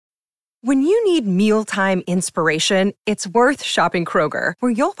When you need mealtime inspiration, it's worth shopping Kroger,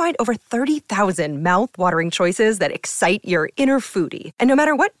 where you'll find over 30,000 mouth-watering choices that excite your inner foodie. And no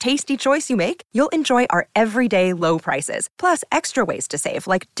matter what tasty choice you make, you'll enjoy our everyday low prices, plus extra ways to save,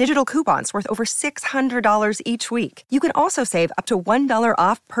 like digital coupons worth over $600 each week. You can also save up to $1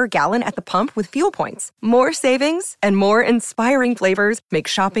 off per gallon at the pump with fuel points. More savings and more inspiring flavors make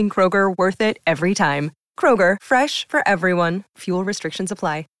shopping Kroger worth it every time. Kroger, fresh for everyone. Fuel restrictions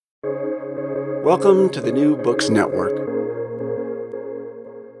apply. Welcome to the New Books Network.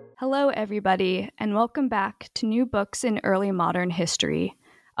 Hello, everybody, and welcome back to New Books in Early Modern History,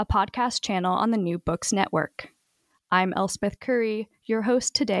 a podcast channel on the New Books Network. I'm Elspeth Curry, your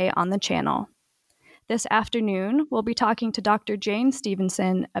host today on the channel. This afternoon, we'll be talking to Dr. Jane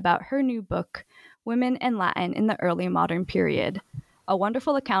Stevenson about her new book, Women and Latin in the Early Modern Period, a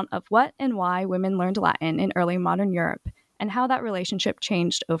wonderful account of what and why women learned Latin in early modern Europe and how that relationship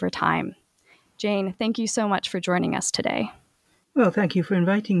changed over time. Jane, thank you so much for joining us today. Well, thank you for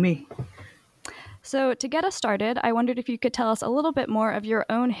inviting me. So to get us started, I wondered if you could tell us a little bit more of your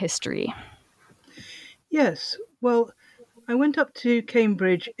own history. Yes, well, I went up to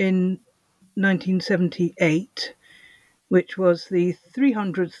Cambridge in 1978, which was the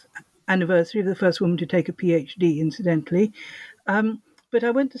 300th anniversary of the first woman to take a PhD, incidentally. But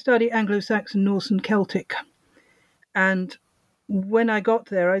I went to study Anglo-Saxon, Norse and Celtic. And when I got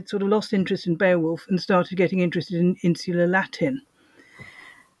there, I'd sort of lost interest in Beowulf and started getting interested in Insular Latin.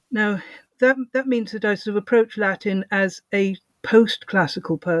 Now, that means that I sort of approach Latin as a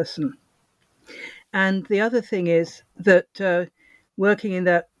post-classical person. And the other thing is that working in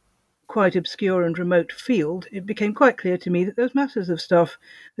that quite obscure and remote field, it became quite clear to me that there was masses of stuff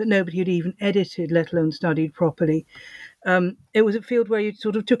that nobody had even edited, let alone studied properly. It was a field where you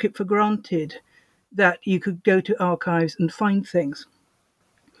sort of took it for granted that you could go to archives and find things.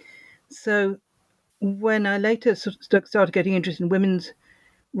 So when I later started getting interested in women's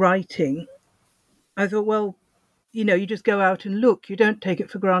writing, I thought, well, you just go out and look. You don't take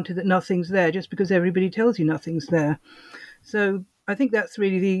it for granted that nothing's there just because everybody tells you nothing's there. So I think that's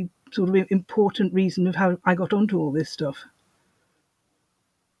really the sort of important reason of how I got onto all this stuff.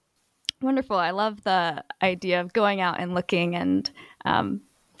 Wonderful. I love the idea of going out and looking and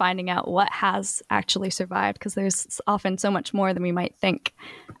finding out what has actually survived, because there's often so much more than we might think.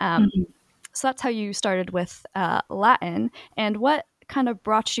 So that's how you started with Latin. And what kind of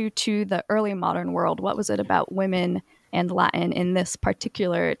brought you to the early modern world? What was it about women and Latin in this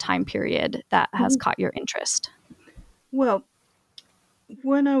particular time period that has caught your interest? Well,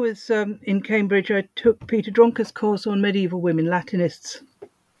 when I was in Cambridge, I took Peter Dronker's course on medieval women Latinists.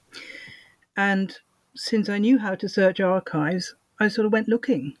 And since I knew how to search archives, I sort of went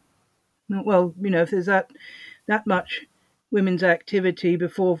looking. Well, if there's that much women's activity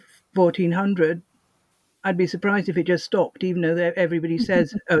before 1400, I'd be surprised if it just stopped, even though everybody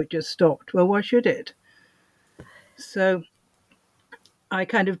says, oh, it just stopped. Well, why should it? So I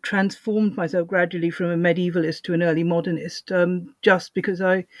kind of transformed myself gradually from a medievalist to an early modernist, just because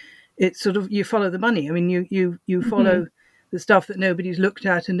it's sort of, you follow the money. I mean, you follow the stuff that nobody's looked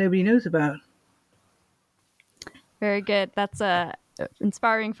at and nobody knows about. Very good. That's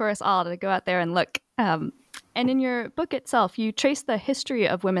inspiring for us all to go out there and look. And in your book itself, you trace the history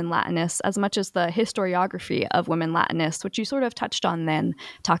of women Latinists as much as the historiography of women Latinists, which you sort of touched on then,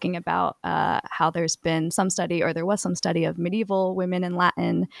 talking about how there's been some study, or there was some study of medieval women in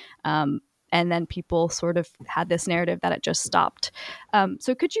Latin, and then people sort of had this narrative that it just stopped.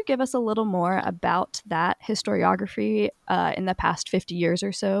 So could you give us a little more about that historiography in the past 50 years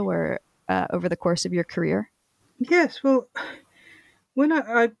or so, or over the course of your career? Yes, well, when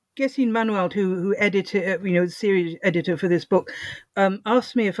I Gesine Manuel, who edited, the series editor for this book,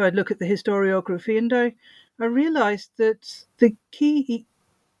 asked me if I'd look at the historiography, and I realised that the key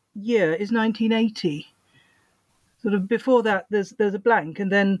year is 1980. Sort of before that, there's a blank,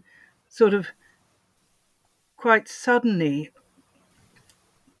 and then sort of quite suddenly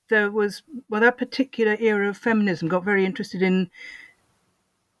there was, that particular era of feminism got very interested in,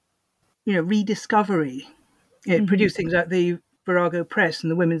 rediscovery. It produced things like the Virago Press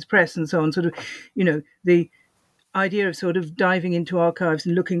and the Women's Press and so on, sort of, the idea of sort of diving into archives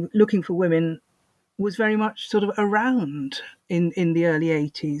and looking for women was very much sort of around in the early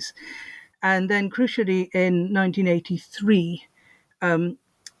 80s. And then crucially in 1983,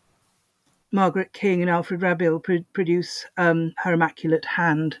 Margaret King and Alfred Rabil produce Her Immaculate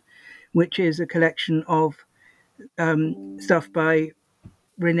Hand, which is a collection of stuff by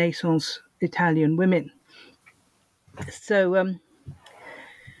Renaissance Italian women. So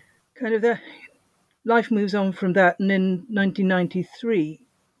kind of the life moves on from that, and in 1993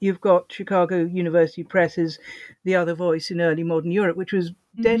 you've got Chicago University Press's The Other Voice in Early Modern Europe, which was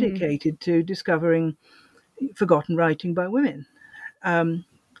dedicated to discovering forgotten writing by women.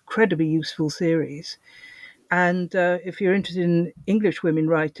 Incredibly useful series. And if you're interested in English women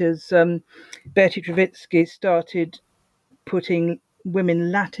writers, Bertie Trevitsky started putting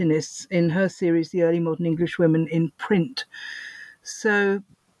women Latinists in her series, The Early Modern English Women, in print. So,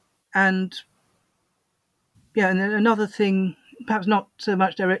 and yeah, and then another thing, perhaps not so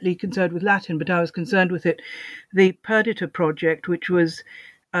much directly concerned with Latin, but I was concerned with it, the Perdita project, which was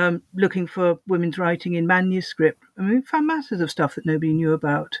looking for women's writing in manuscript. I mean, we found masses of stuff that nobody knew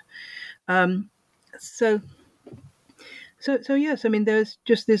about. So yes, I mean, there's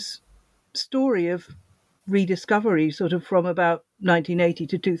just this story of rediscovery sort of from about 1980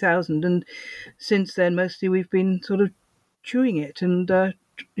 to 2000, and since then mostly we've been sort of chewing it and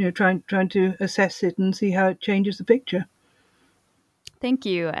trying to assess it and see how it changes the picture. Thank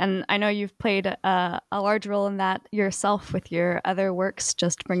you. And I know you've played a large role in that yourself with your other works,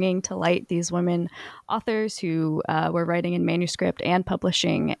 just bringing to light these women authors who were writing in manuscript and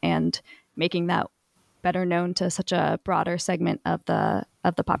publishing, and making that better known to such a broader segment of the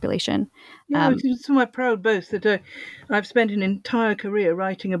population. Yeah, it's my proud boast that I've spent an entire career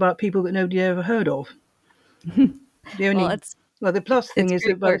writing about people that nobody ever heard of. The only the plus thing is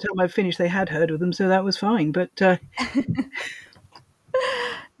that by the time I finished, they had heard of them, so that was fine. But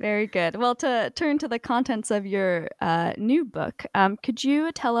very good. Well, to turn to the contents of your new book, could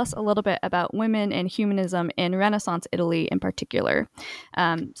you tell us a little bit about women and humanism in Renaissance Italy in particular?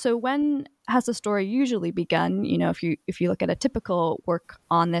 So when has the story usually begun? You know, if you look at a typical work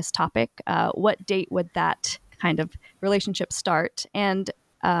on this topic, what date would that kind of relationship start? And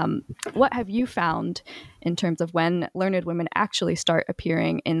what have you found in terms of when learned women actually start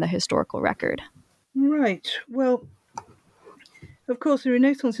appearing in the historical record? Right. Well, of course, the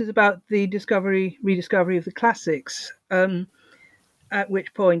Renaissance is about the rediscovery of the classics, at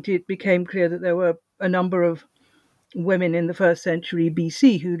which point it became clear that there were a number of women in the first century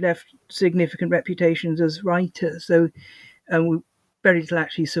BC who left significant reputations as writers. So very little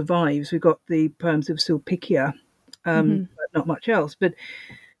actually survives. We've got the poems of Sulpicia, but not much else. But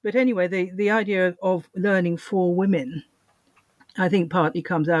anyway, the idea of learning for women, I think, partly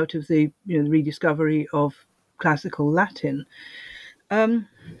comes out of the the rediscovery of classical Latin. As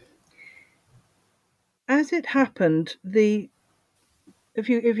it happened, if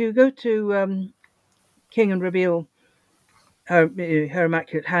you go to King and Rabiel, her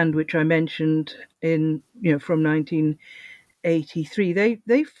Immaculate Hand, which I mentioned in from 1983,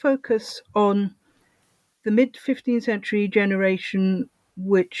 they focus on the mid 15th century generation,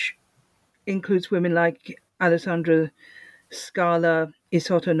 which includes women like Alessandra Scala,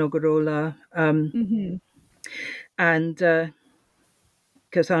 Isotta Nogarola, and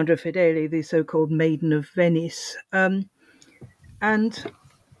Cassandra Fedeli, the so-called Maiden of Venice, and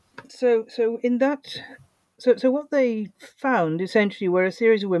so in that, so what they found essentially were a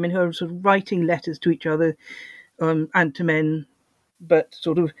series of women who are sort of writing letters to each other and to men, but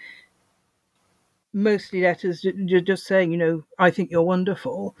sort of mostly letters just saying, I think you're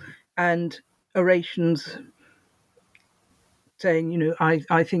wonderful, and orations saying,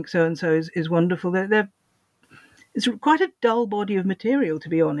 I think so and so is wonderful. It's quite a dull body of material, to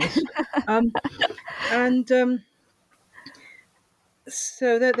be honest.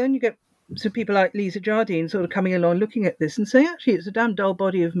 So then you get some people like Lisa Jardine sort of coming along, looking at this and saying, actually, it's a damn dull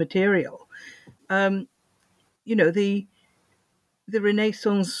body of material. The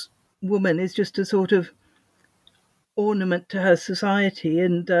Renaissance woman is just a sort of ornament to her society,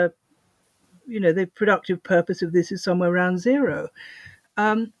 and the productive purpose of this is somewhere around zero.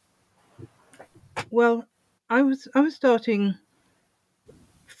 Well, I was starting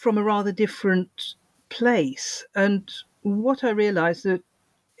from a rather different place, and what I realised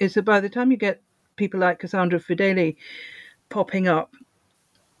is that by the time you get people like Cassandra Fedeli popping up,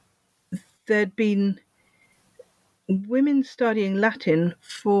 there'd been women studying Latin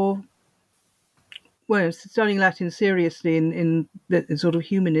studying Latin seriously in the sort of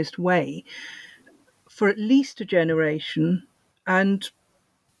humanist way for at least a generation, and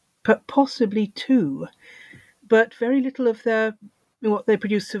possibly two, but very little of what they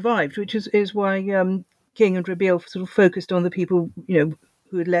produced survived, which is why King and Rabiel sort of focused on the people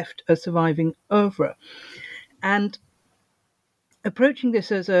who had left a surviving oeuvre. And approaching this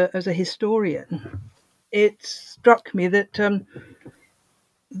as a historian, it struck me that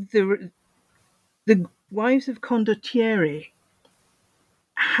the wives of condottieri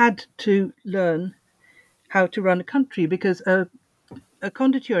had to learn how to run a country, because a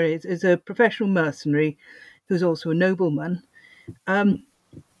condottiere is a professional mercenary who's also a nobleman.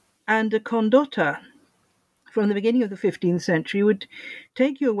 And a condotta from the beginning of the 15th century would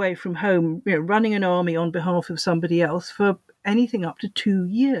take you away from home, running an army on behalf of somebody else for anything up to 2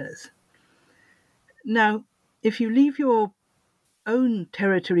 years. Now, if you leave your own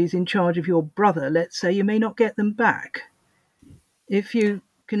territories in charge of your brother, let's say, you may not get them back. If you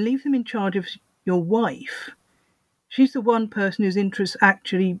can leave them in charge of your wife, she's the one person whose interests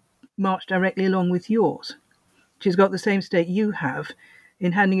actually march directly along with yours. She's got the same stake you have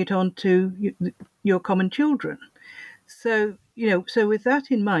in handing it on to your common children. So, so with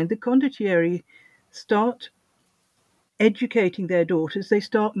that in mind, the condottieri start educating their daughters. They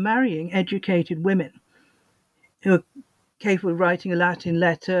start marrying educated women who are capable of writing a Latin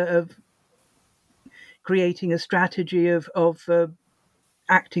letter, of creating a strategy, of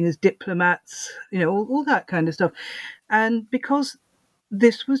acting as diplomats, all that kind of stuff. And because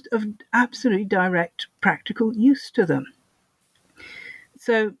this was of absolutely direct practical use to them.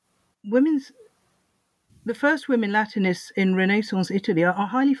 So the first women Latinists in Renaissance Italy are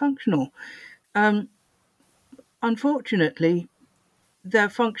highly functional. Unfortunately, their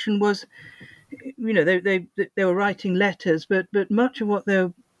function was, they were writing letters, but much of what they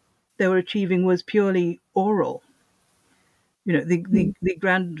were achieving was purely oral. The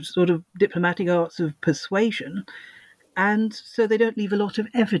grand sort of diplomatic arts of persuasion, and so they don't leave a lot of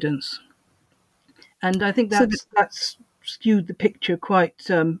evidence. And I think that's skewed the picture quite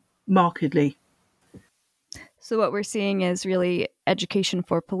markedly. So what we're seeing is really education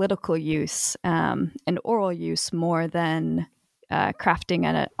for political use and oral use more than crafting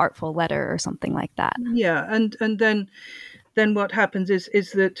an artful letter or something like that. Yeah, and then what happens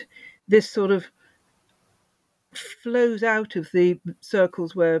is that this sort of flows out of the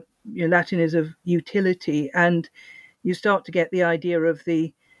circles where Latin is of utility, and you start to get the idea of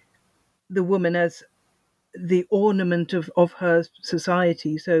the woman as the ornament of her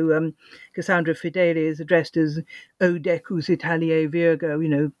society. So Cassandra Fedele is addressed as O Decus Italiae Virgo,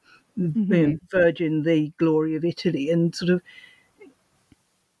 Virgin, the glory of Italy, and sort of,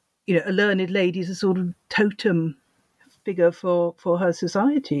 a learned lady is a sort of totem figure for her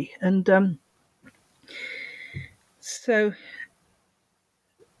society. And so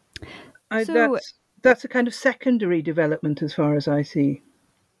that's a kind of secondary development as far as I see.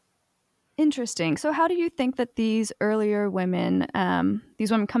 Interesting. So how do you think that these earlier women,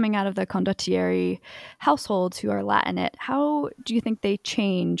 these women coming out of the condottieri households who are Latinate, how do you think they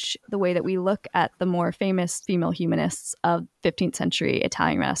change the way that we look at the more famous female humanists of 15th century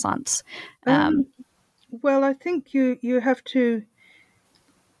Italian Renaissance? Well, I think you have to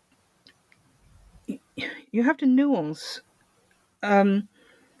nuance the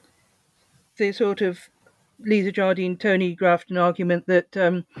sort of Lisa Jardine, Tony Grafton argument that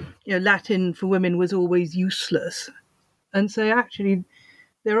Latin for women was always useless, and say actually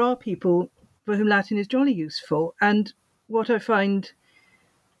there are people for whom Latin is jolly useful. And what I find,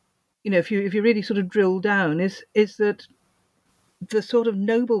 if you really sort of drill down, is that the sort of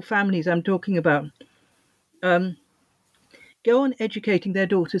noble families I'm talking about go on educating their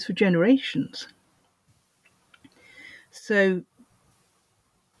daughters for generations. So,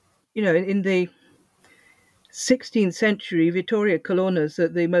 in the 16th century, Vittoria Colonna is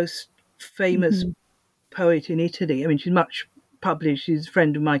the most famous poet in Italy. I mean, she's much published. She's a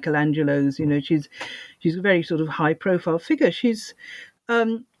friend of Michelangelo's. She's a very sort of high-profile figure. She's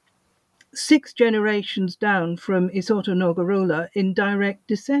 6 generations down from Isotta Nogarola in direct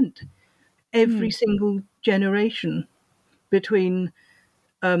descent. Every single generation between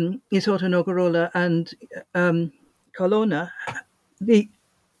Isotta Nogarola and Colonna,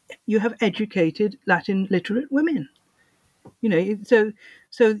 you have educated Latin literate women. So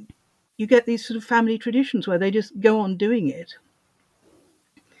you get these sort of family traditions where they just go on doing it.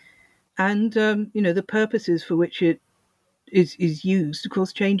 And, the purposes for which it is used, of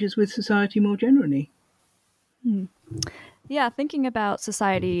course, changes with society more generally. Yeah, thinking about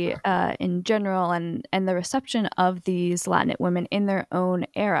society in general and the reception of these Latinate women in their own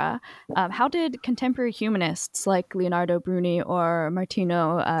era, how did contemporary humanists like Leonardo Bruni or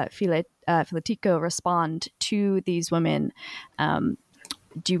Martino Filetico respond to these women?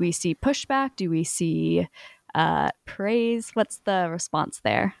 Do we see pushback? Do we see praise? What's the response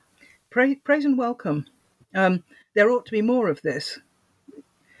there? Praise and welcome. There ought to be more of this.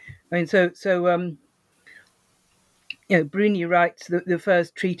 I mean, so Bruni writes the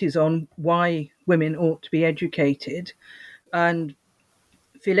first treatise on why women ought to be educated, and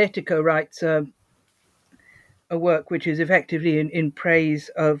Filetico writes a work which is effectively in praise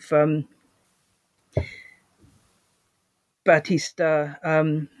of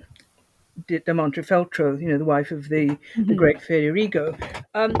Battista de Montefeltro, the wife of the great Federigo.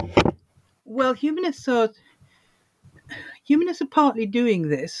 Well, humanists are partly doing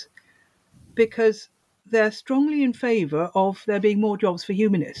this because they're strongly in favour of there being more jobs for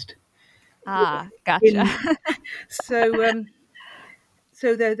humanists. Ah, gotcha. In so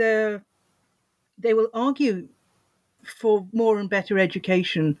so they will argue for more and better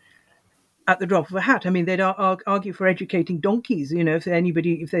education at the drop of a hat. I mean, they'd argue for educating donkeys. If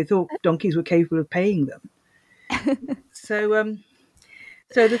they thought donkeys were capable of paying them. So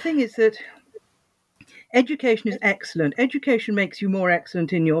the thing is that education is excellent. Education makes you more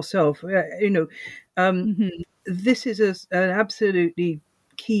excellent in yourself. This is an absolutely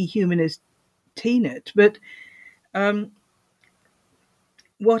key humanist tenet. But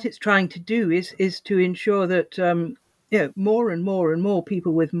what it's trying to do is to ensure that more and more and more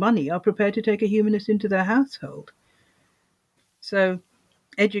people with money are prepared to take a humanist into their household. So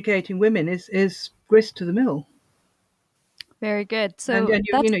educating women is grist to the mill. Very good. So and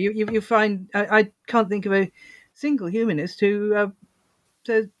you find I can't think of a single humanist who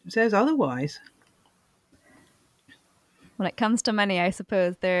says otherwise. when it comes to money, I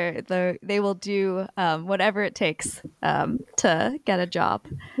suppose they will do whatever it takes to get a job.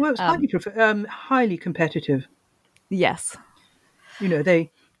 Well, it's highly competitive. Yes. Any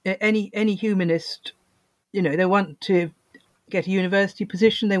humanist, they want to get a university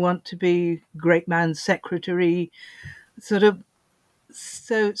position. They want to be great man's secretary, sort of.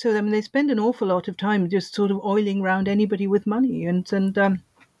 So I mean, they spend an awful lot of time just sort of oiling around anybody with money, and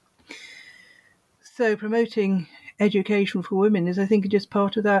so promoting education for women is, I think, just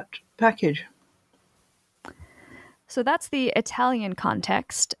part of that package. So that's the Italian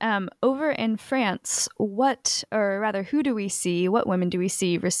context. Over in France, who do we see, what women do we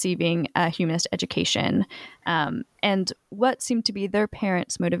see receiving a humanist education? And what seem to be their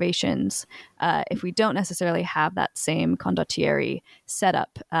parents' motivations if we don't necessarily have that same condottieri set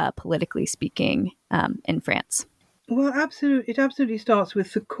up, politically speaking, in France? Well, it absolutely starts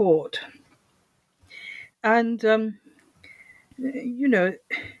with the court. And,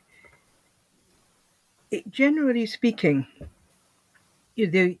 generally speaking,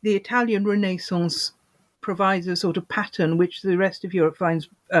 the Italian Renaissance provides a sort of pattern which the rest of Europe finds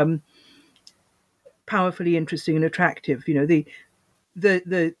powerfully interesting and attractive. The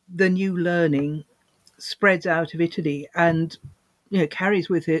new learning spreads out of Italy and carries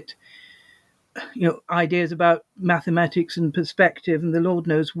with it ideas about mathematics and perspective and the Lord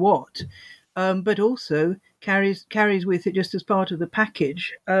knows what, but also carries with it, just as part of the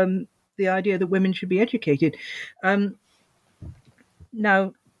package, the idea that women should be educated.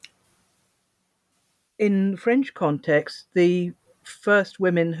 Now, in French context, the first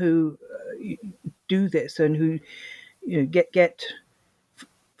women who do this and who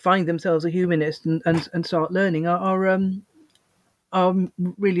find themselves a humanist and start learning are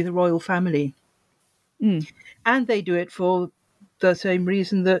really the royal family. And they do it for the same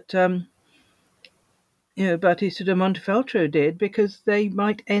reason that Battista da Montefeltro did, because they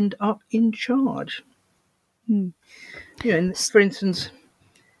might end up in charge. For instance,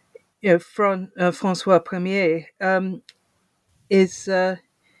 Francois Premier is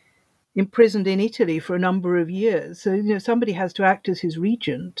imprisoned in Italy for a number of years. So somebody has to act as his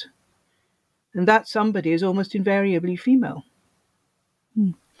regent, and that somebody is almost invariably female.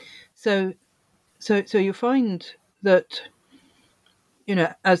 So you find that,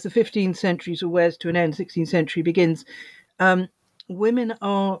 as the 15th century wears to an end, 16th century begins, women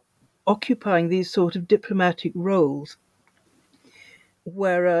are occupying these sort of diplomatic roles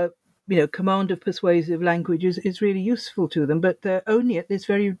where, command of persuasive language is really useful to them, but they're only at this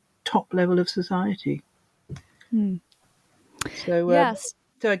very top level of society. So, yes.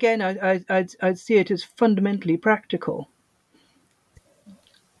 So again, I'd see it as fundamentally practical.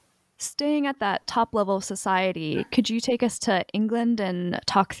 Staying at that top level of society, could you take us to England and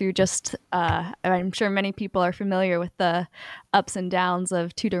talk through just, I'm sure many people are familiar with the ups and downs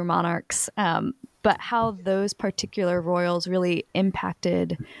of Tudor monarchs, but how those particular royals really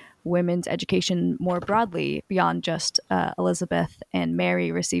impacted women's education more broadly beyond just Elizabeth and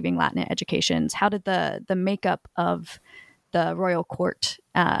Mary receiving Latin educations? How did the makeup of the royal court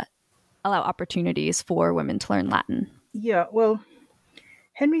allow opportunities for women to learn Latin? Yeah, well,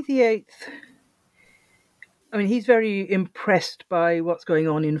 Henry VIII, I mean, he's very impressed by what's going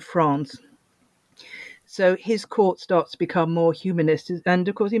on in France. So his court starts to become more humanist. And,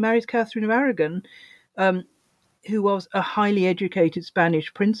 of course, he marries Catherine of Aragon, who was a highly educated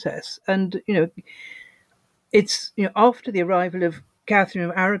Spanish princess. And, it's, after the arrival of Catherine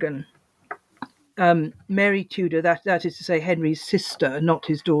of Aragon, Mary Tudor, that is to say Henry's sister, not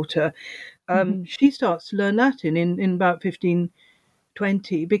his daughter, she starts to learn Latin in about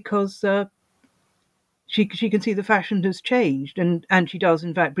 1520 because she can see the fashion has changed, and she does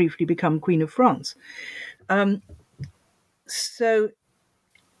in fact briefly become Queen of France. So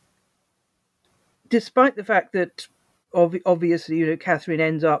despite the fact that obviously Catherine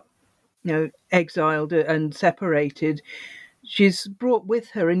ends up exiled and separated, she's brought with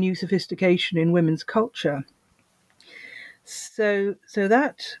her a new sophistication in women's culture. So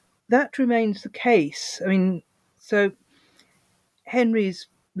that remains the case. I mean, so Henry's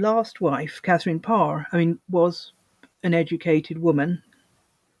last wife, Catherine Parr, was an educated woman,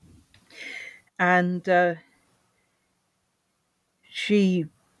 and she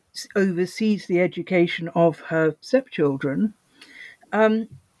oversees the education of her stepchildren.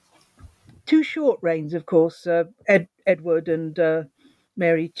 Two short reigns, of course, Edward and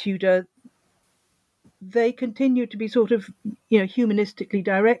Mary Tudor. They continue to be sort of, humanistically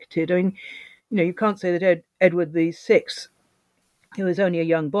directed. I mean, you can't say that Edward VI, who was only a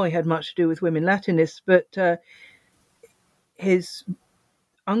young boy, had much to do with women Latinists, but his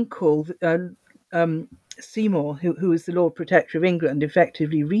uncle, Seymour, who was the Lord Protector of England,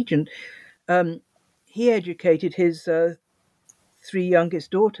 effectively regent, he educated his three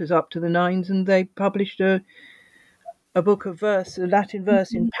youngest daughters up to the nines, and they published a book of verse, a Latin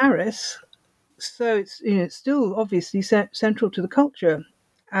verse, in Paris. So it's still obviously central to the culture.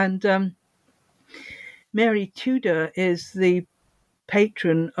 And Mary Tudor is the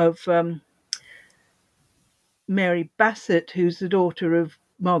patron of Mary Bassett, who's the daughter of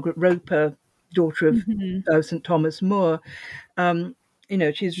Margaret Roper, daughter of St. Thomas More.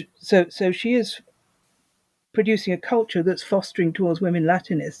 She's so she is producing a culture that's fostering towards women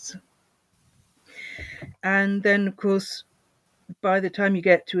Latinists. And then, of course, by the time you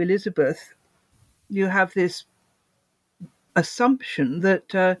get to Elizabeth, you have this assumption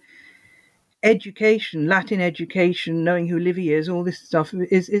that education, Latin education, knowing who Livy is, all this stuff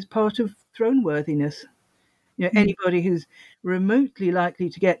is part of throne worthiness. Anybody who's remotely likely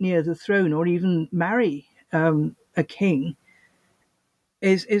to get near the throne or even marry a king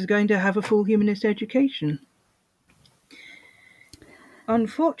is going to have a full humanist education.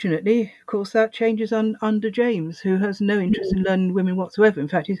 Unfortunately, of course, that changes under James, who has no interest in learning women whatsoever. In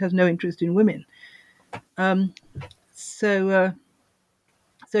fact, he has no interest in women. So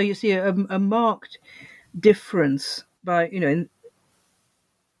you see a marked difference by, in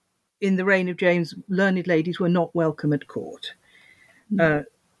the reign of James, learned ladies were not welcome at court.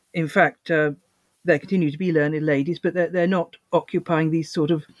 In fact, there continue to be learned ladies, but they're not occupying these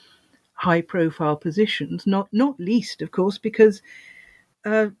sort of high-profile positions. Not least, of course, because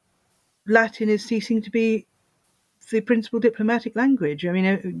Latin is ceasing to be the principal diplomatic language. I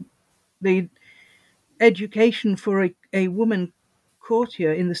mean, the education for a woman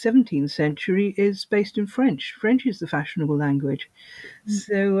courtier in the 17th century is based in French. French is the fashionable language.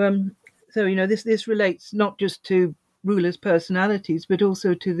 So this relates not just to rulers' personalities, but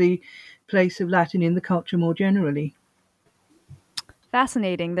also to the place of Latin in the culture more generally.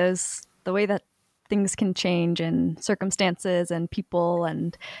 Fascinating. The way that things can change and circumstances and people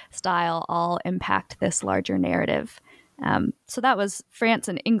and style all impact this larger narrative. So that was France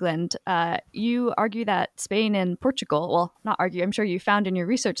and England. You argue that Spain and Portugal, well, not argue, I'm sure you found in your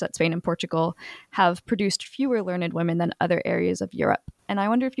research that Spain and Portugal have produced fewer learned women than other areas of Europe. And I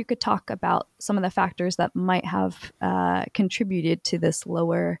wonder if you could talk about some of the factors that might have contributed to this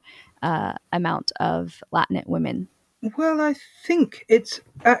lower amount of Latinate women. Well, I think it's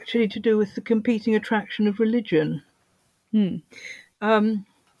actually to do with the competing attraction of religion.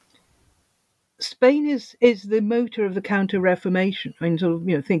 Spain is the motor of the Counter-Reformation. I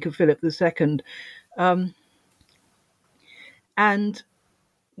mean, think of Philip II, and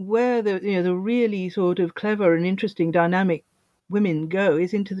where the really sort of clever and interesting, dynamic women go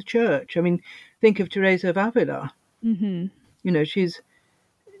is into the church. I mean, think of Teresa of Avila.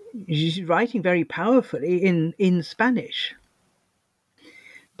 She's writing very powerfully in Spanish,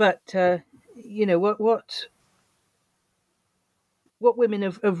 but what women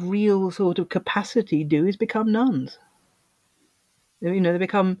of real sort of capacity do is become nuns. They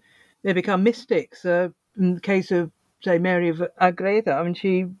become mystics. In the case of, say, Mary of Agreda, I mean,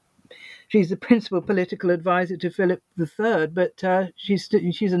 she's the principal political advisor to Philip III, but she's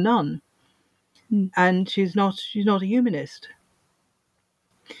a nun, and she's not a humanist.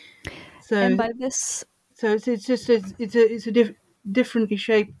 So, and by this, so it's just it's a differently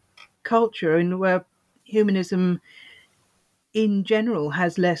shaped culture, in where humanism in general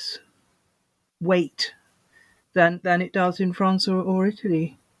has less weight than it does in France or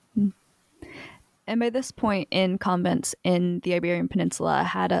Italy. And by this point in convents in the Iberian Peninsula,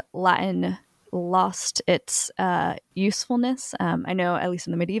 had Latin lost its usefulness? I know, at least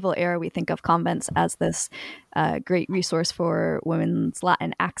in the medieval era, we think of convents as this great resource for women's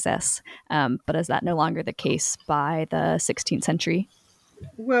Latin access. But is that no longer the case by the 16th century?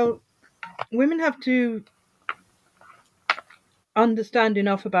 Well, women have to understand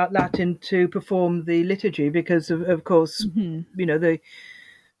enough about Latin to perform the liturgy because, of course,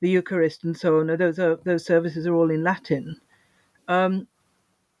 the Eucharist and so on. Those services are all in Latin.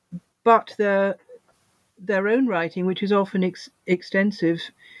 But their own writing, which is often extensive,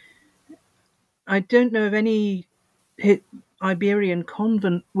 I don't know of any Iberian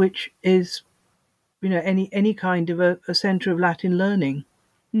convent which is, any kind of a centre of Latin learning.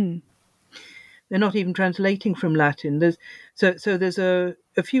 They're not even translating from Latin. There's a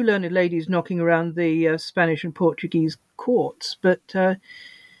few learned ladies knocking around the Spanish and Portuguese courts, but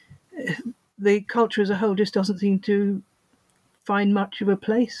the culture as a whole just doesn't seem to find much of a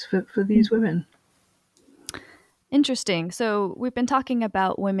place for these women. Interesting. So we've been talking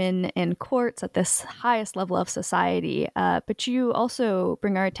about women in courts at this highest level of society, but you also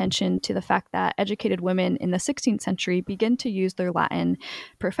bring our attention to the fact that educated women in the 16th century begin to use their Latin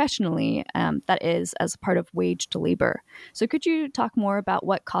professionally, that is, as part of waged labor. So could you talk more about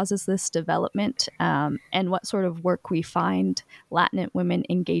what causes this development and what sort of work we find Latinate women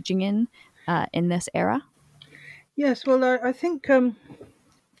engaging in this era? Yes, well, I think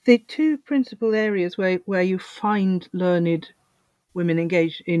the two principal areas where you find learned women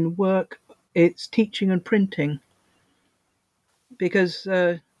engaged in work, it's teaching and printing. Because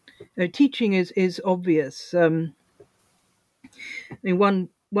teaching is obvious. One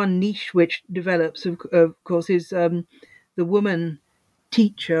niche which develops, of course, is the woman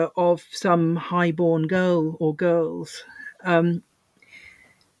teacher of some highborn girl or girls,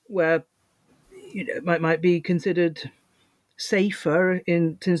 where it might be considered safer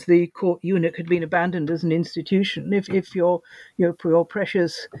since the court eunuch had been abandoned as an institution. If your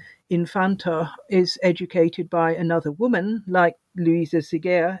precious infanta is educated by another woman, like Luisa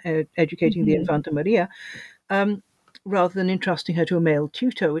Seguer educating the Infanta Maria, rather than entrusting her to a male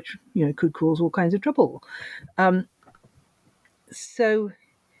tutor, which could cause all kinds of trouble. So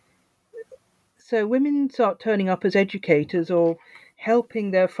women start turning up as educators or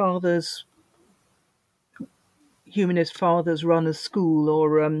helping their humanist fathers run a school,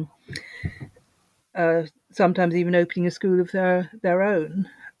 or sometimes even opening a school of their own.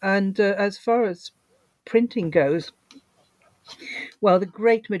 And as far as printing goes, well, the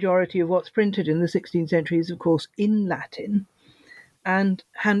great majority of what's printed in the 16th century is, of course, in Latin, and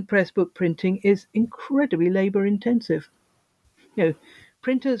hand press book printing is incredibly labor intensive.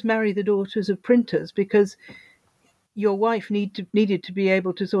 Printers marry the daughters of printers because your wife needed to be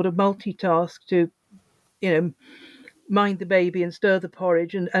able to sort of multitask to mind the baby and stir the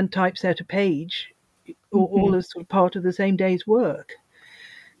porridge and typeset a page, all as sort of part of the same day's work.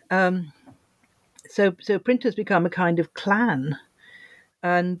 So printers become a kind of clan,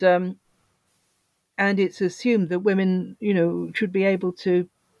 and it's assumed that women, should be able to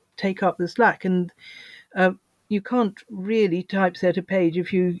take up the slack, and you can't really typeset a page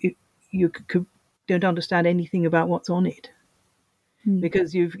if you don't understand anything about what's on it,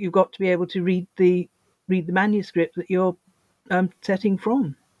 because you've got to be able to read the manuscript that you're setting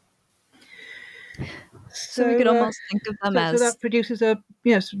from. So we could almost think of them as... So that produces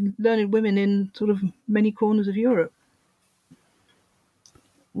learned women in sort of many corners of Europe.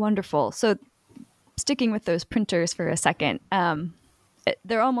 Wonderful. So sticking with those printers for a second,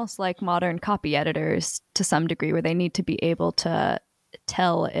 they're almost like modern copy editors to some degree, where they need to be able to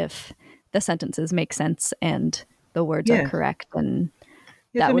tell if the sentences make sense and the words are correct, and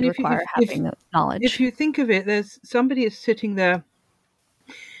that would require having knowledge. If you think of it, there's somebody is sitting there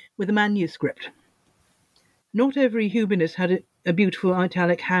with a manuscript. Not every humanist had a beautiful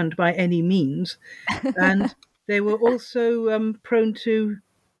italic hand by any means, and they were also prone to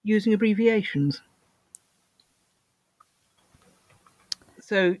using abbreviations.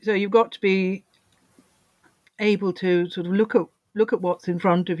 So you've got to be able to sort of look at what's in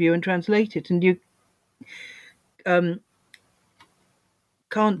front of you and translate it, and you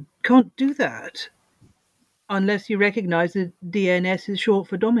can't do that unless you recognise that DNS is short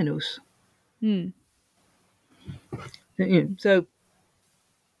for Dominus. So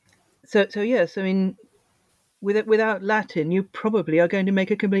yes, I mean, without Latin, you probably are going to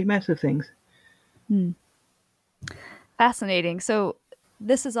make a complete mess of things. Fascinating. So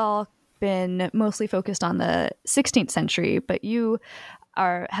this has all been mostly focused on the 16th century, but you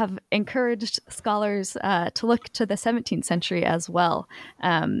have encouraged scholars to look to the 17th century as well.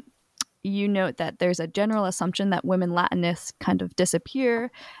 you note that there's a general assumption that women Latinists kind of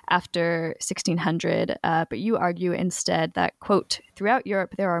disappear after 1600, but you argue instead that, quote, throughout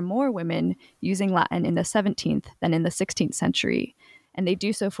Europe, there are more women using Latin in the 17th than in the 16th century, and they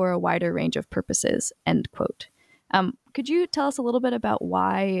do so for a wider range of purposes, end quote. Could you tell us a little bit about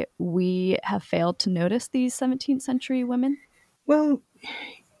why we have failed to notice these 17th century women? Well,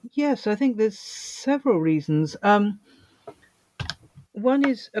 yes, I think there's several reasons. One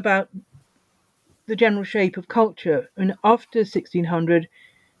is about the general shape of culture. And after 1600,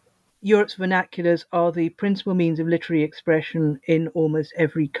 Europe's vernaculars are the principal means of literary expression in almost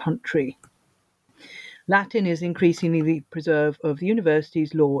every country. Latin is increasingly the preserve of the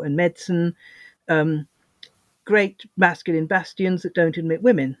universities, law and medicine, great masculine bastions that don't admit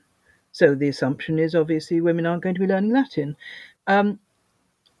women. So the assumption is obviously women aren't going to be learning Latin.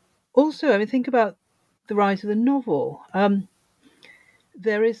 Also, I mean, think about the rise of the novel.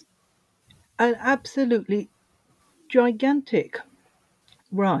 There is an absolutely gigantic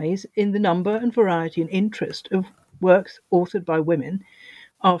rise in the number and variety and interest of works authored by women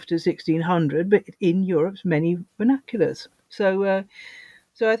after 1600, but in Europe's many vernaculars. So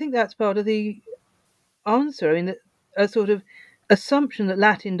I think that's part of the answer. I mean, a sort of assumption that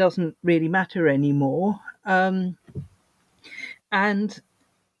Latin doesn't really matter anymore. And,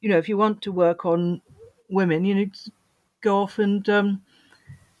 if you want to work on women, go off and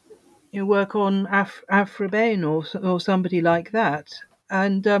work on Aphra Behn or somebody like that.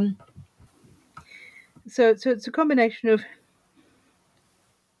 And so it's a combination of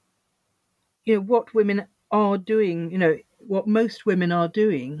what women are doing, what most women are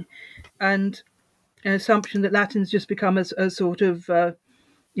doing, and an assumption that Latin's just become a sort of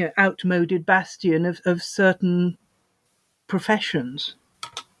outmoded bastion of certain professions.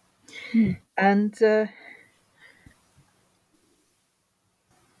 And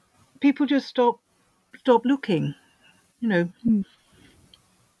people just stop looking. You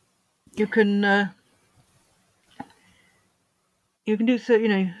can do so.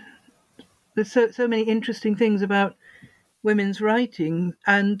 There's so many interesting things about women's writing,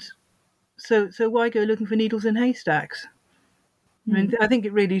 and so why go looking for needles in haystacks? I mean, I think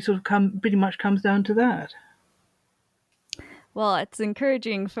it really sort of pretty much comes down to that. Well, it's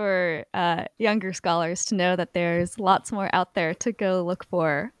encouraging for younger scholars to know that there's lots more out there to go look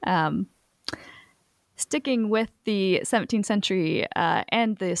for. Sticking with the 17th century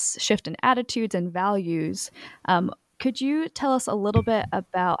and this shift in attitudes and values, could you tell us a little bit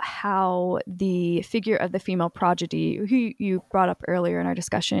about how the figure of the female prodigy, who you brought up earlier in our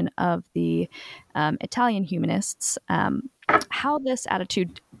discussion of the Italian humanists, how this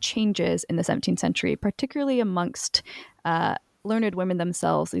attitude changes in the 17th century, particularly amongst learned women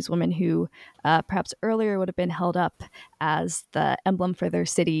themselves, these women who perhaps earlier would have been held up as the emblem for their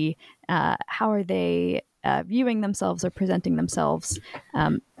city? How are they viewing themselves or presenting themselves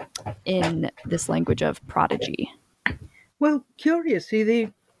in this language of prodigy? Well,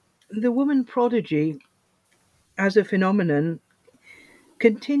 curiously, the woman prodigy as a phenomenon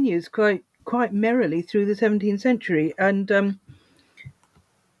continues quite merrily through the 17th century, and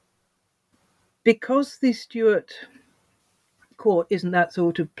because the Stuart court isn't that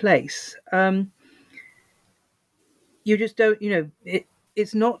sort of place, you just don't,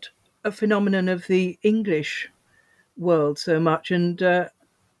 it's not a phenomenon of the English world so much, and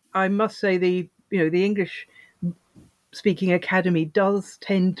I must say the English speaking academy does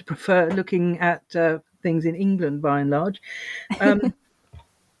tend to prefer looking at things in England by and large.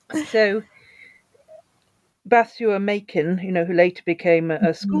 So Bathua Macon, who later became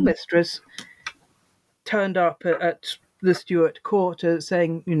a schoolmistress, turned up at the Stuart court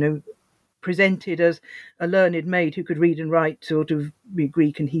saying, presented as a learned maid who could read and write sort of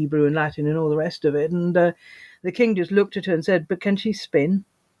Greek and Hebrew and Latin and all the rest of it. And the king just looked at her and said, "But can she spin?"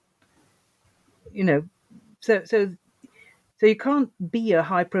 So you can't be a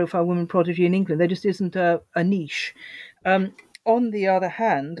high-profile woman prodigy in England. There just isn't a niche. On the other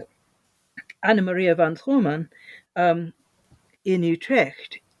hand, Anna Maria van Trommen in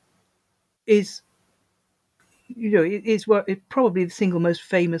Utrecht is probably the single most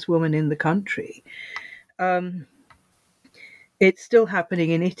famous woman in the country. It's still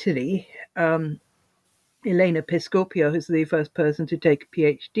happening in Italy. Elena Piscopio is the first person to take a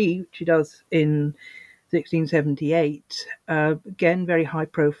PhD, which she does in 1678. Again, very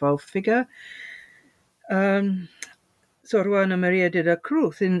high-profile figure. Sor Juana Maria de la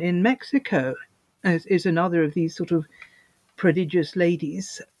Cruz in Mexico is another of these sort of prodigious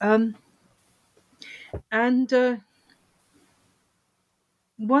ladies. And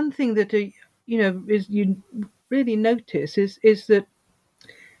one thing that is you really notice is that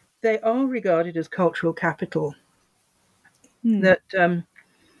they are regarded as cultural capital. Hmm. That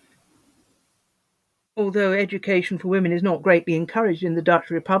although education for women is not greatly encouraged in the Dutch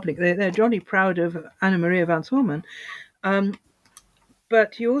Republic, they're jolly proud of Anna Maria van Solmen.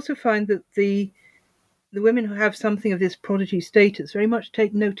 But you also find that the women who have something of this prodigy status very much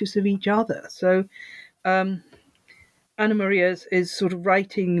take notice of each other. So Anna Maria is sort of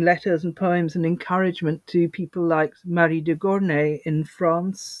writing letters and poems and encouragement to people like Marie de Gournay in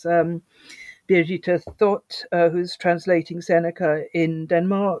France, Birgitte Thot, who's translating Seneca in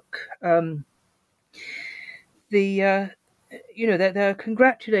Denmark. They're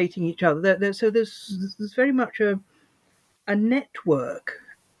congratulating each other. So there's very much a network.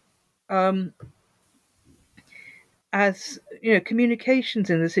 As you know, communications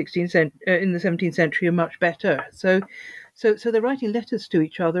in the 17th century are much better. So they're writing letters to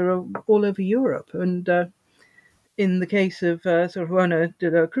each other all over Europe, and in the case of Sor Juana de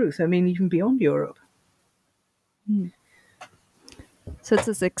la Cruz, I mean, even beyond Europe. So it's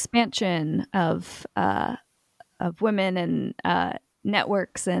this expansion of women and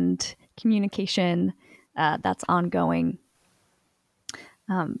networks and communication that's ongoing.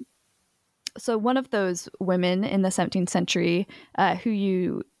 So one of those women in the 17th century who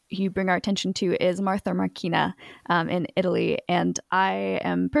you bring our attention to is Martha Marquina in Italy. And I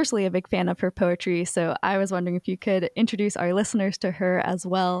am personally a big fan of her poetry. So I was wondering if you could introduce our listeners to her as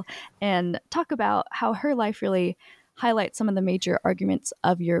well and talk about how her life really highlights some of the major arguments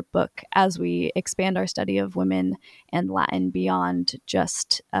of your book as we expand our study of women and Latin beyond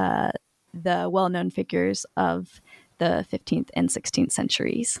just the well-known figures of the 15th and 16th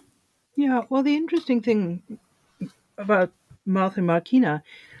centuries. Yeah, well, the interesting thing about Martha Marquina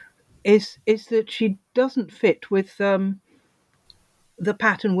is that she doesn't fit with the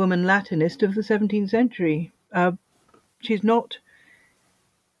pattern woman Latinist of the 17th century. She's not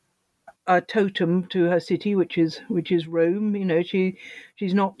a totem to her city, which is Rome. You know,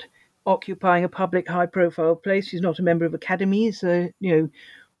 she's not occupying a public, high-profile place. She's not a member of academies.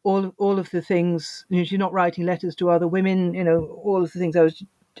 All of the things. You know, she's not writing letters to other women. You know, all of the things I was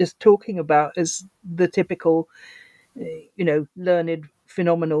just talking about as the typical, learned,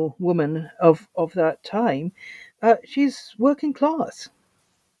 phenomenal woman of that time. She's working class,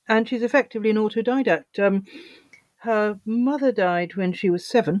 and she's effectively an autodidact. Her mother died when she was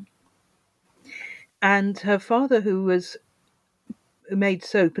 7, and her father, who made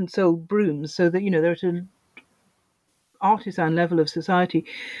soap and sold brooms, so that they're at an artisan level of society.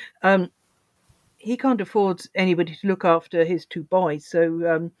 He can't afford anybody to look after his 2 boys,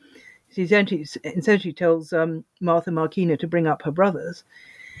 so he essentially tells Martha Marquina to bring up her brothers.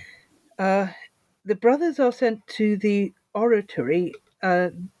 The brothers are sent to the oratory,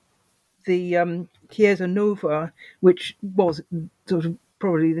 the Chiesa Nova, which was sort of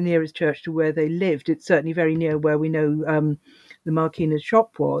probably the nearest church to where they lived. It's certainly very near where we know the Marquina's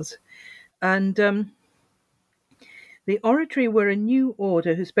shop was. And the oratory were a new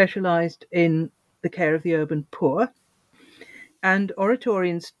order who specialized in the care of the urban poor, and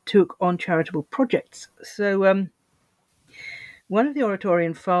oratorians took on charitable projects. So one of the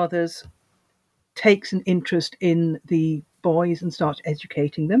oratorian fathers takes an interest in the boys and starts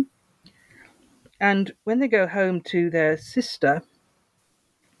educating them. And when they go home to their sister,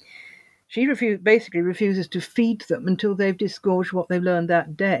 she basically refuses to feed them until they've disgorged what they've learned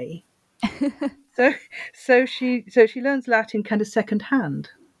that day. So she learns Latin kind of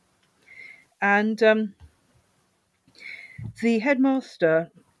secondhand. And the headmaster,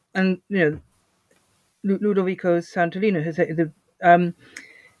 and Ludovico Santolino,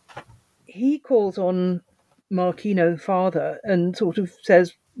 he calls on Marquina father and sort of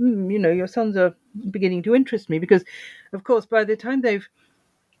says, your sons are beginning to interest me, because, of course, by the time they've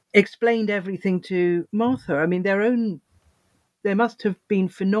explained everything to Martha, I mean, they must have been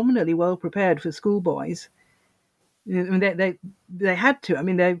phenomenally well prepared for schoolboys. I mean, they had to. I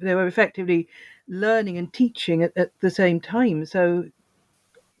mean, they were effectively learning and teaching at the same time. So,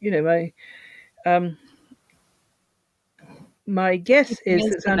 my guess is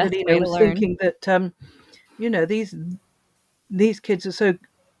that Santolino was thinking that, these kids are so,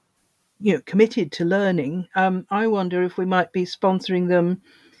 committed to learning. I wonder if we might be sponsoring them,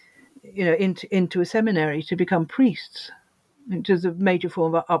 into a seminary to become priests, which is a major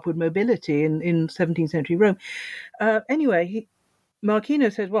form of upward mobility in 17th century Rome. Anyway, Marquina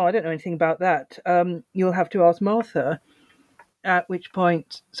says, well, I don't know anything about that. You'll have to ask Martha, at which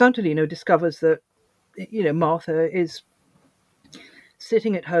point Santolino discovers that, Martha is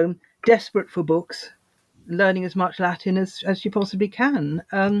sitting at home, desperate for books, learning as much Latin as she possibly can.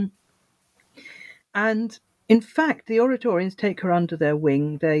 And in fact, the Oratorians take her under their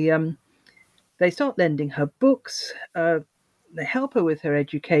wing. They start lending her books. They help her with her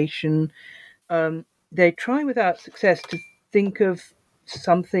education. They try without success to think of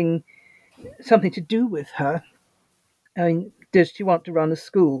something to do with her. I mean, does she want to run a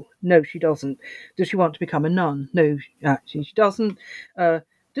school? No, she doesn't. Does she want to become a nun? No, actually, she doesn't.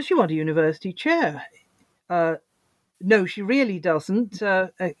 Does she want a university chair? No, she really doesn't.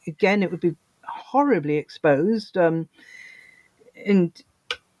 Again, it would be horribly exposed. And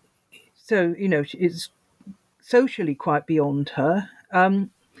so, it's socially quite beyond her.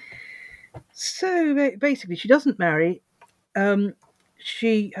 So basically, she doesn't marry. Her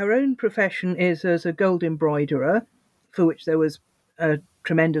own profession is as a gold embroiderer, for which there was a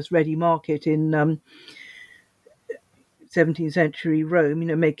tremendous ready market in 17th century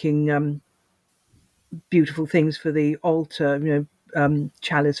Rome. Making beautiful things for the altar.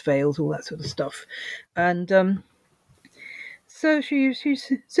 Chalice veils, all that sort of stuff, and so she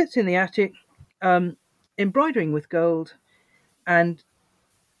sits in the attic, embroidering with gold, and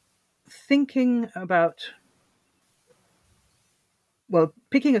thinking about, well,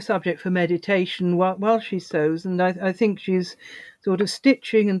 picking a subject for meditation while she sews, and I think she's sort of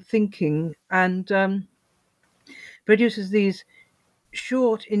stitching and thinking, and produces these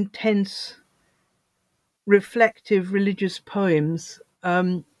short, intense, reflective religious poems,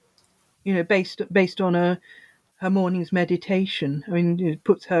 based on her morning's meditation. I mean, it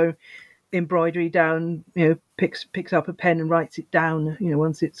puts her embroidery down, picks up a pen and writes it down,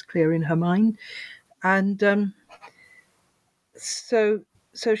 once it's clear in her mind, and so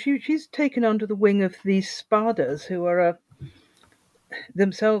she's taken under the wing of these Spadas, who are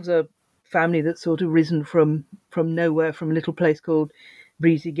themselves a family that's sort of risen from nowhere, from a little place called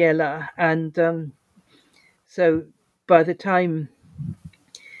Brisighella, and so by the time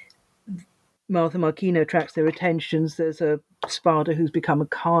Martha Markina attracts their attentions, there's a Spada who's become a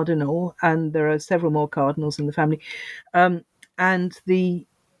cardinal, and there are several more cardinals in the family, and the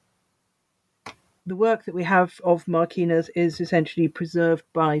work that we have of Markina's is essentially preserved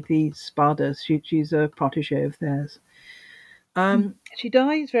by the Spadas. She's a protege of theirs. She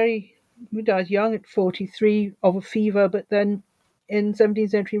dies young at 43 of a fever, but then in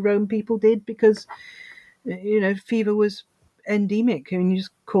 17th century Rome, people did, because fever was endemic. I mean, you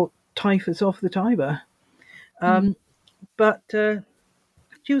just caught typhus off the Tiber. But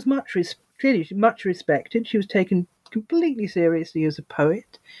she was clearly much respected. She was taken completely seriously as a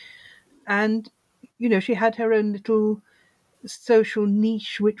poet, and she had her own little social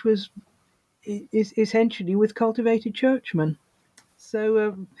niche, which was essentially with cultivated churchmen. So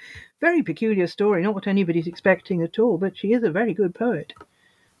a very peculiar story, not what anybody's expecting at all, but she is a very good poet.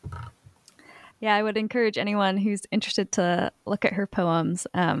 Yeah, I would encourage anyone who's interested to look at her poems.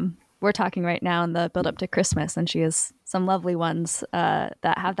 We're talking right now in the build up to Christmas, and she has some lovely ones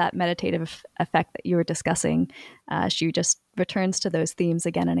that have that meditative effect that you were discussing. She just returns to those themes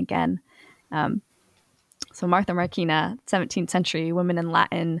again and again. So Martha Markina, 17th century women in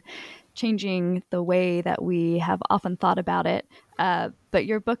Latin, changing the way that we have often thought about it. But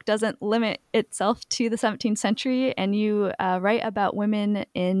your book doesn't limit itself to the 17th century, and you write about women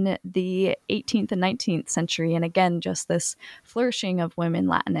in the 18th and 19th century, and again, just this flourishing of women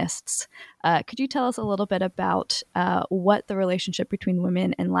Latinists. Could you tell us a little bit about what the relationship between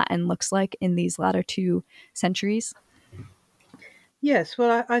women and Latin looks like in these latter two centuries? Yes,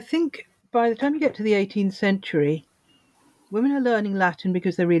 well, I think by the time you get to the 18th century, women are learning Latin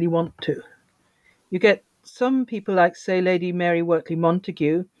because they really want to. You get some people like, say, Lady Mary Wortley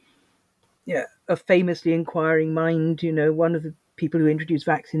Montagu, a famously inquiring mind, one of the people who introduced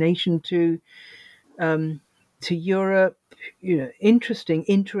vaccination to Europe, interesting,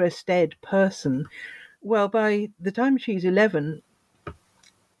 interested person. Well, by the time she's 11,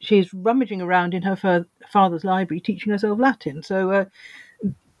 she's rummaging around in her father's library teaching herself Latin. So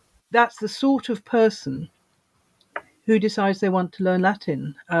that's the sort of person who decides they want to learn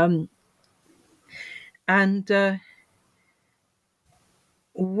Latin. And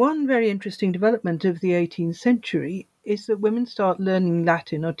one very interesting development of the 18th century is that women start learning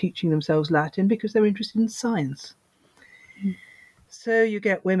Latin or teaching themselves Latin because they're interested in science. So you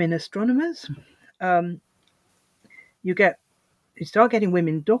get women astronomers, you start getting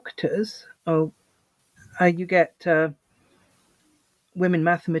women doctors, you get women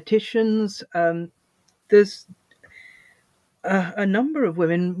mathematicians. There's a number of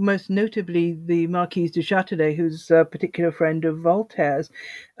women, most notably the Marquise de Châtelet, who's a particular friend of Voltaire's.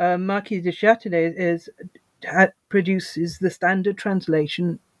 Marquise de Châtelet produces the standard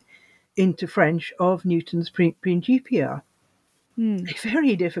translation into French of Newton's Principia, a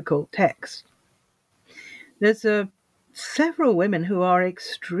very difficult text. there's several women who are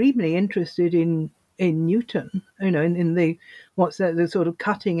extremely interested in Newton, in the what's that, the sort of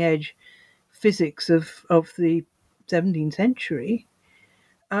cutting edge physics of the 17th century.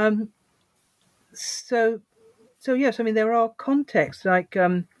 So yes, I mean there are contexts like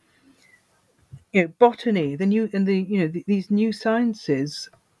botany, the new and these new sciences,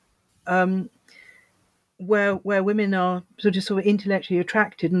 where women are sort of intellectually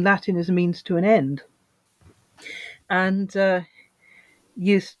attracted, and Latin is a means to an end. And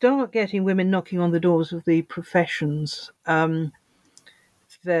you start getting women knocking on the doors of the professions.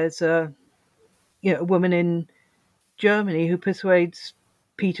 There's a woman in Germany who persuades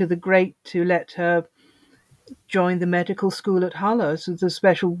Peter the Great to let her join the medical school at Halle, so there's a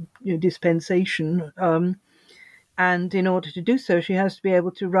special dispensation. And in order to do so, she has to be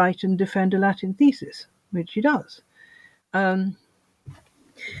able to write and defend a Latin thesis, which she does.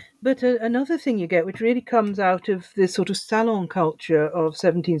 But another thing you get, which really comes out of this sort of salon culture of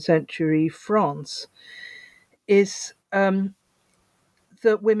 17th century France, is that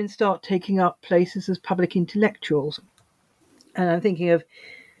women start taking up places as public intellectuals. And I'm thinking of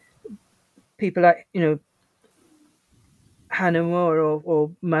people like, Hannah More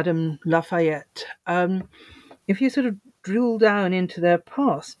or Madame Lafayette. If you sort of drill down into their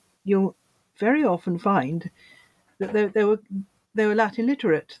past, you'll very often find that they were Latin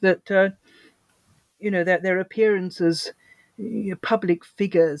literate, that their appearance as public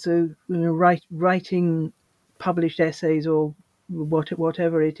figures, writing published essays or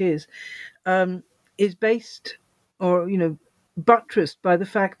whatever it is based or buttressed by the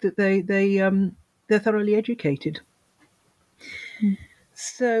fact that they're thoroughly educated.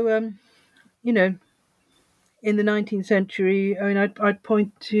 So in the 19th century, I mean, I'd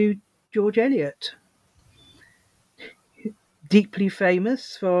point to George Eliot, deeply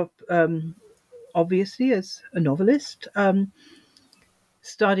famous for obviously as a novelist,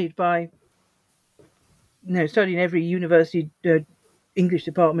 studied in every university English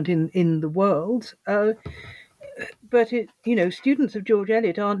department in the world. But students of George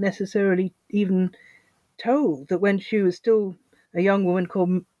Eliot aren't necessarily even told that when she was still a young woman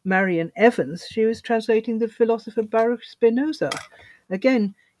called Marian Evans, she was translating the philosopher Baruch Spinoza.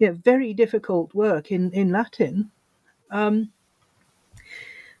 Again, very difficult work in Latin.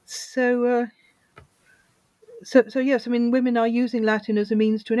 So yes, I mean, women are using Latin as a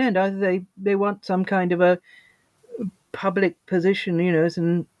means to an end. Either they want some kind of a public position, as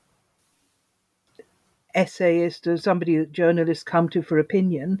an essayist or somebody that journalists come to for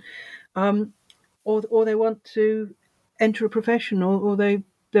opinion, or they want to enter a profession, or they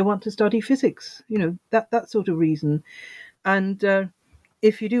want to study physics, that sort of reason. And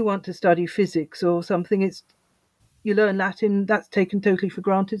if you do want to study physics or something, you learn Latin, that's taken totally for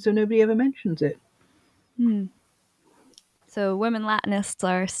granted, so nobody ever mentions it. So women Latinists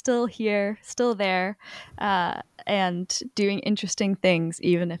are still here, still there, and doing interesting things,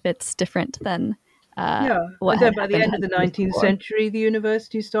 even if it's different than what and then by the end of the 19th century, the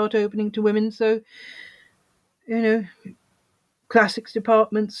universities start opening to women. So, classics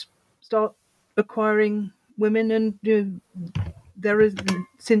departments start acquiring women, and there is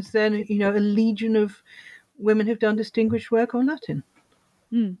since then, a legion of women who've done distinguished work on Latin.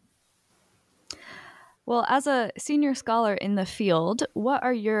 Well, as a senior scholar in the field, what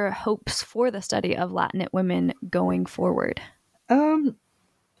are your hopes for the study of Latinate women going forward?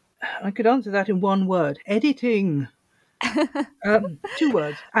 I could answer that in one word: editing. 2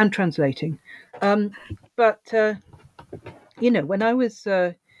 words, and translating. But when I was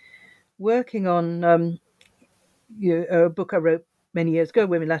working on a book I wrote many years ago,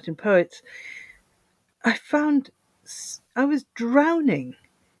 Women Latin Poets, I found I was drowning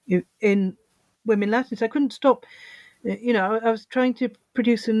in women Latin. So I couldn't stop. I was trying to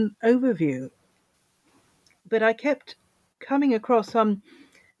produce an overview, but I kept coming across some,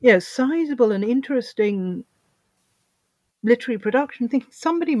 sizable and interesting literary production, thinking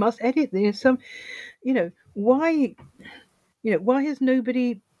somebody must edit this. Why has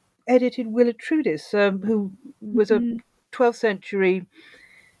nobody edited Willa Trudis, who was a 12th century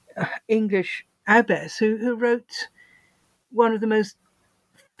English abbess who wrote one of the most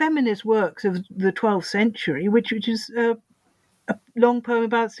feminist works of the 12th century, which is a long poem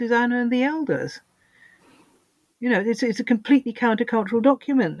about Susanna and the Elders. It's a completely countercultural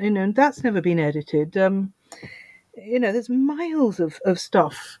document, and that's never been edited. There's miles of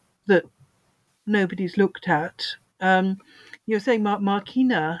stuff that nobody's looked at. You're saying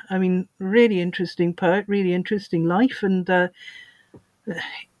Marquina, I mean, really interesting poet, really interesting life, and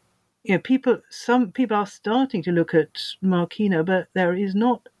some people are starting to look at Marquina, but there is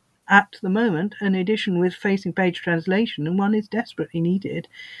not at the moment an edition with facing page translation, and one is desperately needed.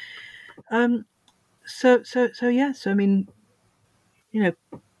 So yes, I mean,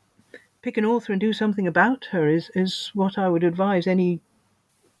 pick an author and do something about her is what I would advise any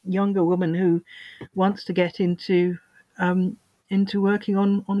younger woman who wants to get into working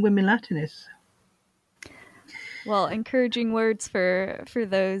on women Latinists. Well, encouraging words for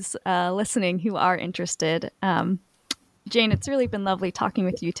those listening who are interested. Jane, it's really been lovely talking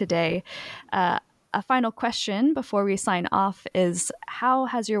with you today. A final question before we sign off is, how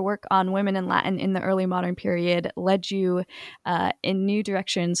has your work on women in Latin in the early modern period led you in new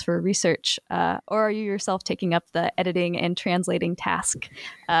directions for research? Or are you yourself taking up the editing and translating task?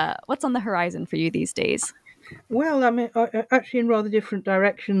 What's on the horizon for you these days? Well, I mean, actually in rather different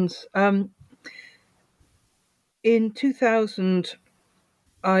directions. In 2000,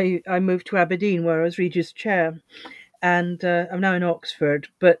 I moved to Aberdeen, where I was Regis Chair, and I'm now in Oxford,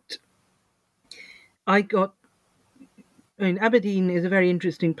 but Aberdeen is a very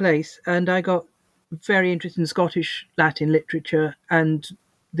interesting place, and I got very interested in Scottish Latin literature and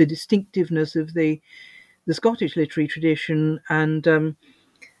the distinctiveness of the Scottish literary tradition. And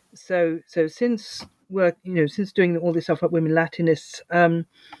so since since doing all this stuff about women Latinists,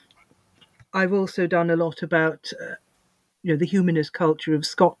 I've also done a lot about the humanist culture of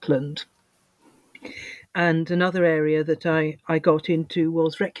Scotland. And another area that I got into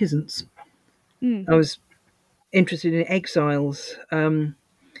was recusants. I was interested in exiles, and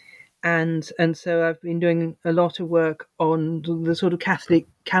so I've been doing a lot of work on the sort of Catholic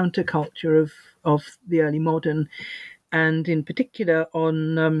counterculture of the early modern, and in particular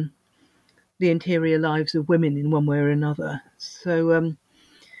on the interior lives of women in one way or another. So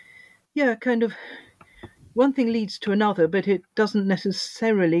kind of one thing leads to another, but it doesn't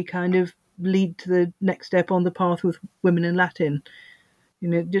necessarily kind of lead to the next step on the path with women in Latin.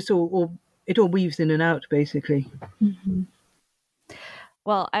 Just it all weaves in and out, basically. Mm-hmm.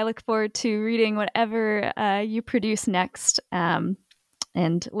 Well, I look forward to reading whatever you produce next, and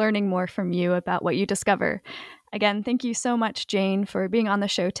learning more from you about what you discover. Again, thank you so much, Jane, for being on the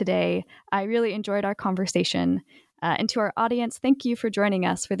show today. I really enjoyed our conversation. And to our audience, thank you for joining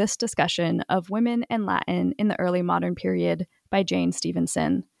us for this discussion of Women and Latin in the Early Modern Period by Jane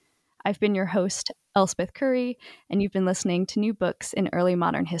Stevenson. I've been your host, Elspeth Curry, and you've been listening to New Books in Early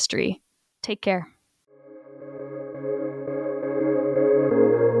Modern History. Take care.